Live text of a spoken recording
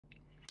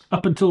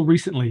Up until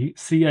recently,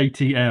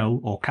 CATL,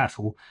 or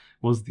CATL,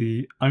 was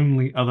the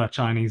only other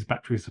Chinese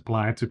battery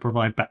supplier to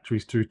provide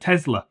batteries to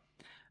Tesla.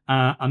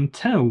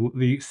 Until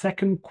the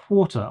second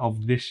quarter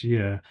of this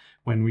year,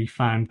 when we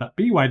found that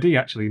BYD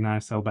actually now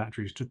sell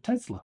batteries to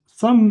Tesla.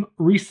 Some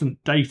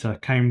recent data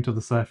came to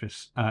the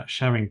surface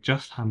showing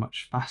just how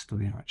much faster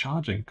they are at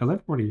charging, because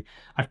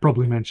I've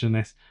probably mentioned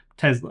this,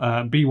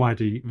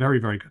 BYD, very,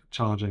 very good at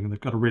charging, and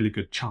they've got a really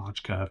good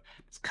charge curve.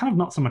 It's kind of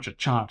not so much a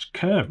charge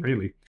curve,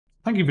 really.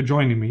 Thank you for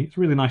joining me. It's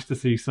really nice to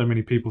see so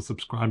many people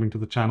subscribing to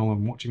the channel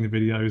and watching the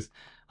videos.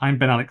 I'm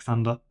Ben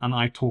Alexander, and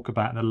I talk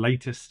about the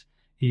latest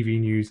EV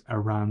news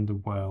around the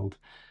world.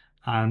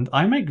 And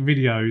I make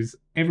videos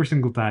every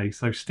single day,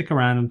 so stick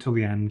around until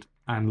the end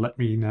and let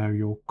me know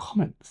your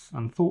comments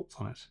and thoughts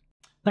on it.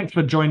 Thanks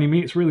for joining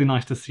me. It's really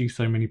nice to see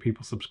so many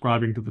people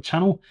subscribing to the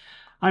channel.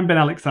 I'm Ben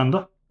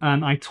Alexander,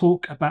 and I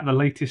talk about the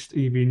latest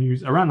EV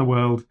news around the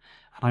world,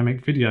 and I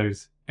make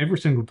videos every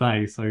single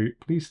day, so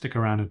please stick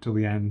around until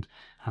the end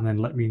and then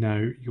let me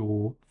know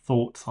your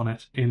thoughts on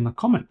it in the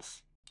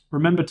comments.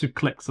 Remember to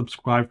click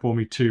subscribe for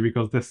me too,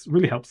 because this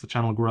really helps the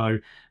channel grow.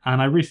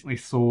 And I recently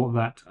saw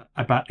that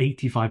about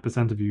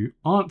 85% of you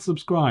aren't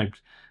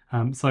subscribed.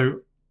 So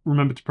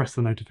remember to press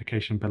the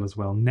notification bell as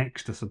well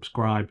next to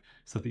subscribe,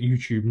 so that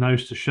YouTube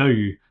knows to show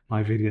you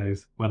my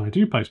videos when I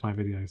do post my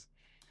videos.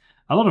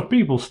 A lot of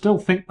people still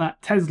think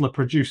that Tesla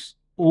produce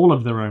all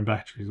of their own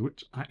batteries,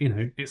 which, you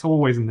know, it's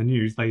always in the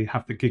news. They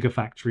have the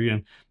Gigafactory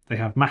and they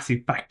have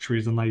massive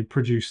factories and they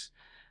produce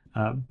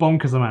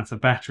bonkers amounts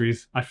of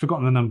batteries. I've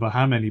forgotten the number,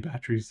 how many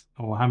batteries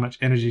or how much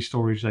energy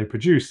storage they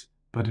produce,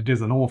 but it is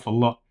an awful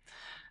lot.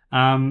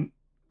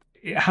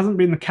 It hasn't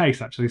been the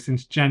case actually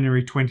since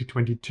January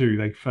 2022.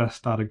 They first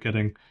started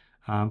getting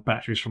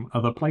batteries from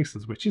other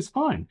places, which is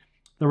fine.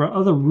 There are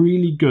other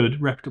really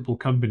good, reputable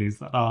companies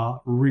that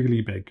are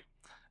really big,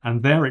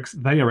 and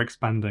they are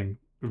expanding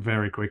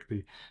very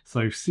quickly.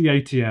 So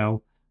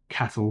CATL,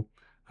 cattle.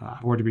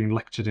 I've already been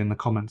lectured in the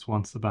comments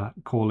once about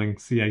calling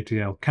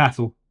CATL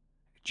cattle.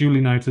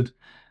 Duly noted.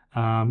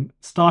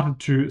 Started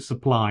to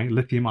supply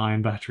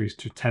lithium-ion batteries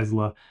to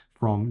Tesla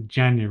from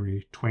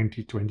January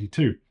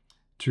 2022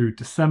 to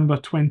December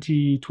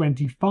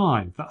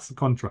 2025. That's the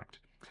contract.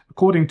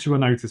 According to a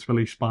notice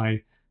released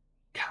by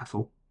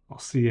CATL, or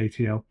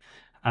CATL,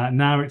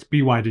 now it's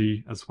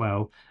BYD as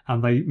well,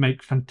 and they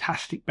make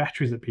fantastic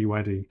batteries at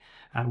BYD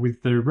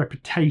with the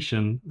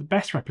reputation, the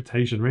best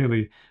reputation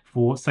really,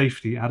 for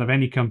safety out of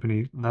any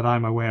company that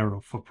I'm aware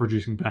of for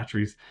producing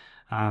batteries.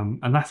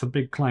 And that's a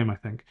big claim, I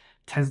think.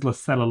 Tesla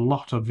sell a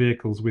lot of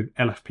vehicles with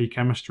LFP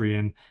chemistry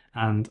in,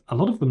 and a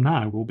lot of them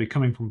now will be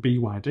coming from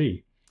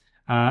BYD.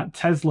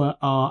 Tesla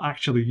are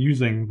actually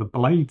using the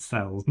blade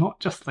cells,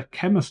 not just the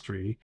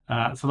chemistry.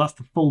 So that's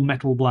the full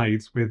metal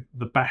blades with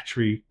the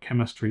battery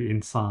chemistry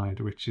inside,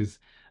 which is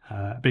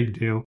a big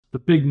deal. The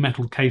big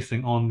metal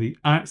casing on the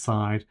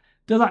outside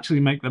does actually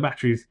make the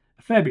batteries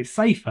a fair bit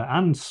safer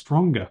and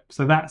stronger.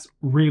 So that's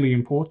really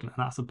important,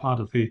 and that's a part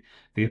of the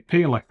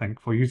appeal, I think,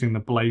 for using the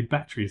blade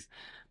batteries.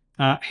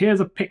 Here's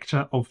a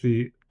picture of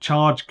the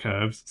charge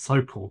curves,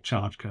 so-called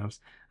charge curves,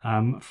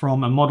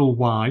 from a Model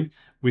Y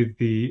with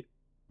the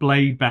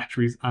blade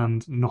batteries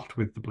and not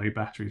with the blade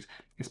batteries.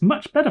 It's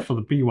much better for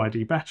the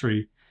BYD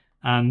battery,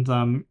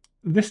 and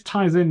this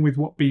ties in with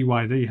what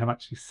BYD have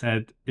actually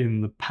said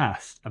in the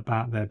past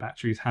about their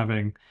batteries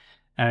having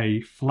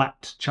a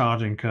flat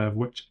charging curve,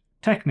 which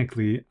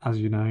technically, as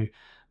you know,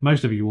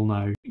 most of you will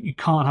know, you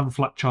can't have a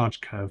flat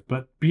charge curve,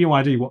 but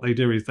BYD, what they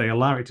do is they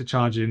allow it to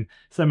charge in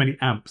so many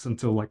amps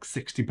until like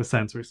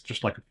 60%, so it's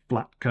just like a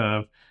flat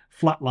curve,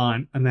 flat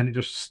line, and then it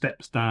just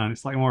steps down.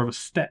 It's like more of a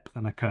step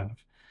than a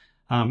curve.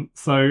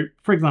 So,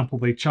 for example,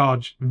 they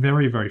charge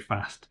very, very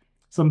fast,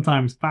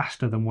 sometimes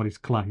faster than what is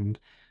claimed.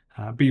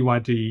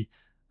 BYD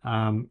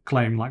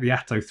claim like the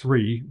Atto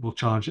 3 will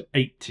charge at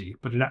 80,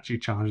 but it actually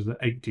charges at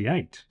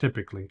 88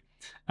 typically.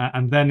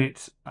 And then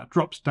it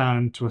drops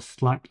down to a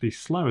slightly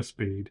slower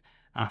speed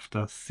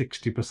after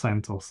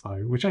 60% or so,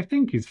 which I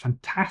think is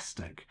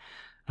fantastic.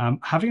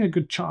 Having a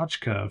good charge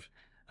curve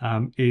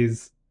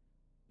is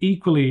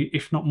equally,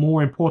 if not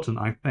more important,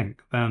 I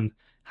think, than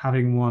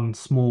having one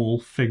small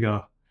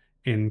figure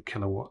in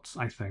kilowatts,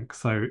 I think.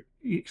 So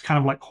it's kind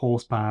of like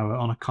horsepower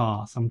on a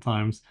car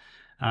sometimes.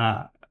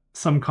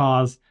 Some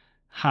cars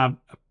have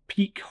a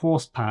peak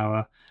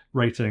horsepower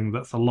rating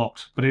that's a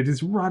lot, but it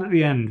is right at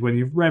the end when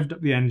you've revved up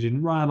the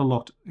engine right a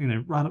lot, you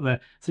know, right up there.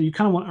 So you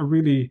kind of want a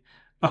really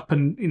up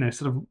and, you know,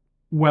 sort of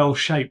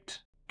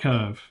well-shaped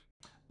curve.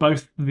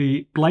 Both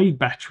the Blade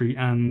battery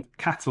and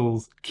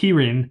Catl's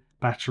Kirin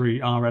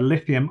battery are a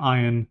lithium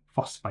iron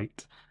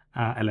phosphate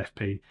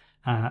LFP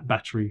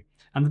battery,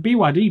 and the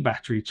BYD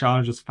battery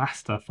charges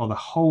faster for the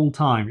whole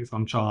time it's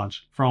on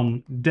charge,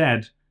 from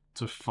dead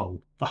to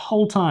full, the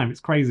whole time. It's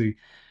crazy.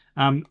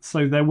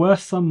 So there were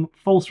some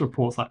false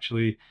reports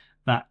actually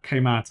that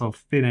came out of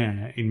thin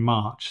air in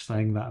March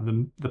saying that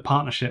the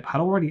partnership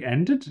had already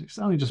ended. It's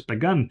only just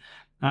begun.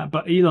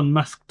 But Elon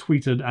Musk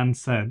tweeted and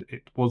said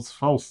it was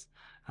false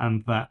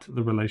and that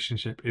the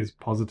relationship is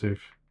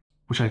positive.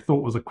 which I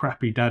thought was a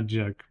crappy dad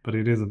joke, but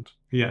it isn't.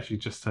 He actually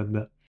just said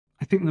that.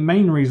 I think the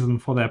main reason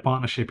for their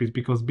partnership is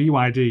because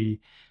BYD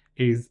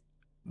is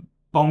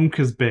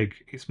bonkers big.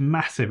 It's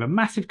massive, a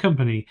massive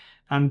company.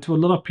 And to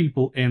a lot of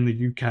people in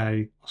the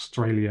UK,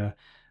 Australia,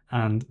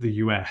 and the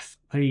US,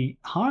 they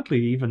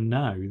hardly even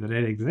know that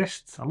it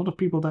exists. A lot of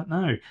people don't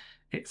know.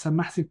 It's a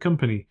massive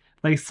company.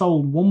 They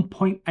sold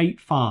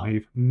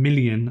 1.85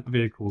 million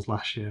vehicles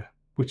last year,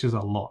 which is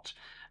a lot.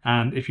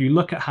 And if you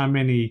look at how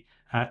many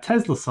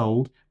Tesla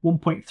sold,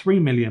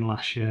 1.3 million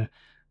last year.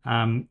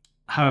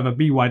 However,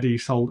 BYD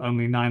sold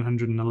only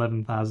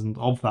 911,000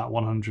 of that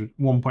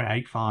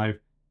 1.85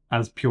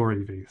 as pure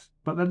EVs.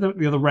 But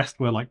the other rest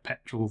were like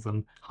petrols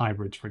and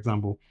hybrids, for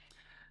example.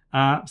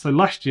 So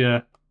last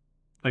year,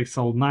 they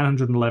sold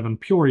 911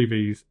 pure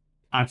EVs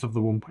out of the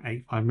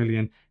 1.85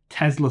 million.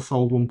 Tesla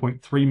sold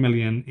 1.3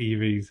 million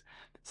EVs.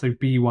 So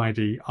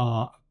BYD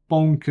are a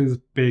bonkers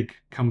big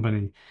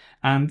company.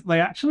 And they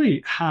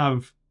actually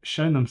have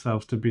shown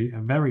themselves to be a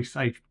very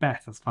safe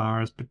bet as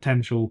far as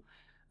potential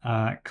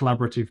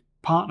collaborative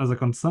partners are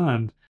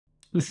concerned.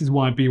 This is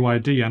why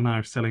BYD are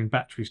now selling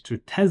batteries to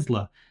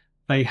Tesla.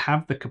 They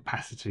have the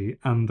capacity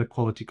and the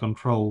quality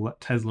control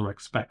that Tesla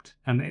expect.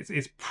 And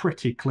it's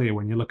pretty clear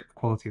when you look at the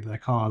quality of their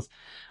cars.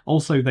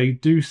 Also, they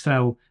do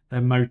sell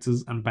their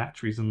motors and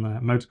batteries and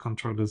their motor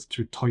controllers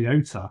to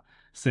Toyota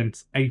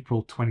since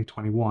April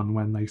 2021,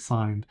 when they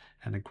signed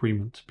an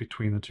agreement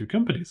between the two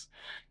companies.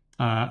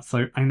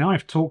 So I know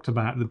I've talked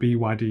about the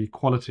BYD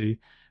quality,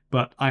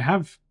 but I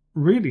have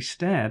really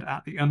stared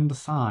at the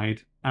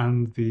underside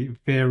and the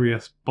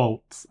various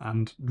bolts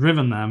and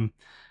driven them,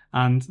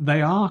 and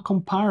they are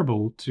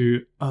comparable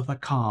to other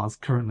cars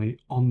currently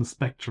on the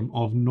spectrum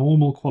of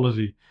normal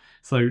quality.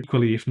 So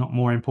equally, if not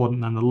more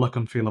important than the look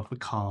and feel of the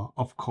car,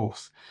 of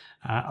course,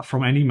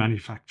 from any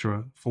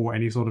manufacturer for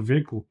any sort of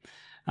vehicle,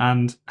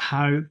 and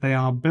how they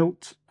are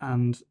built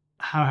and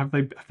how have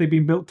they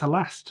been built to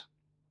last.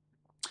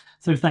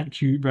 So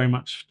thank you very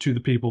much to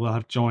the people that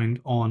have joined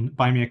on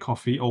Buy Me a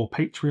Coffee or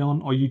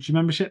Patreon or YouTube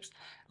memberships.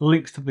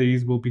 Links to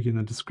these will be in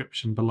the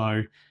description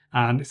below.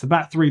 And it's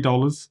about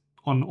 $3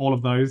 on all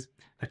of those.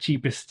 The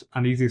cheapest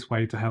and easiest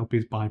way to help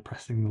is by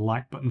pressing the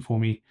like button for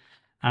me.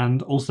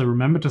 And also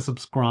remember to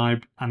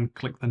subscribe and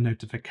click the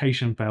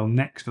notification bell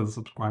next to the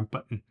subscribe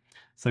button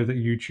so that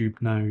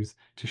YouTube knows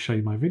to show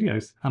you my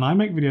videos. And I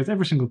make videos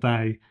every single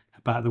day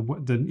about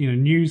the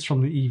news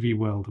from the EV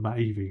world, about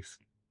EVs.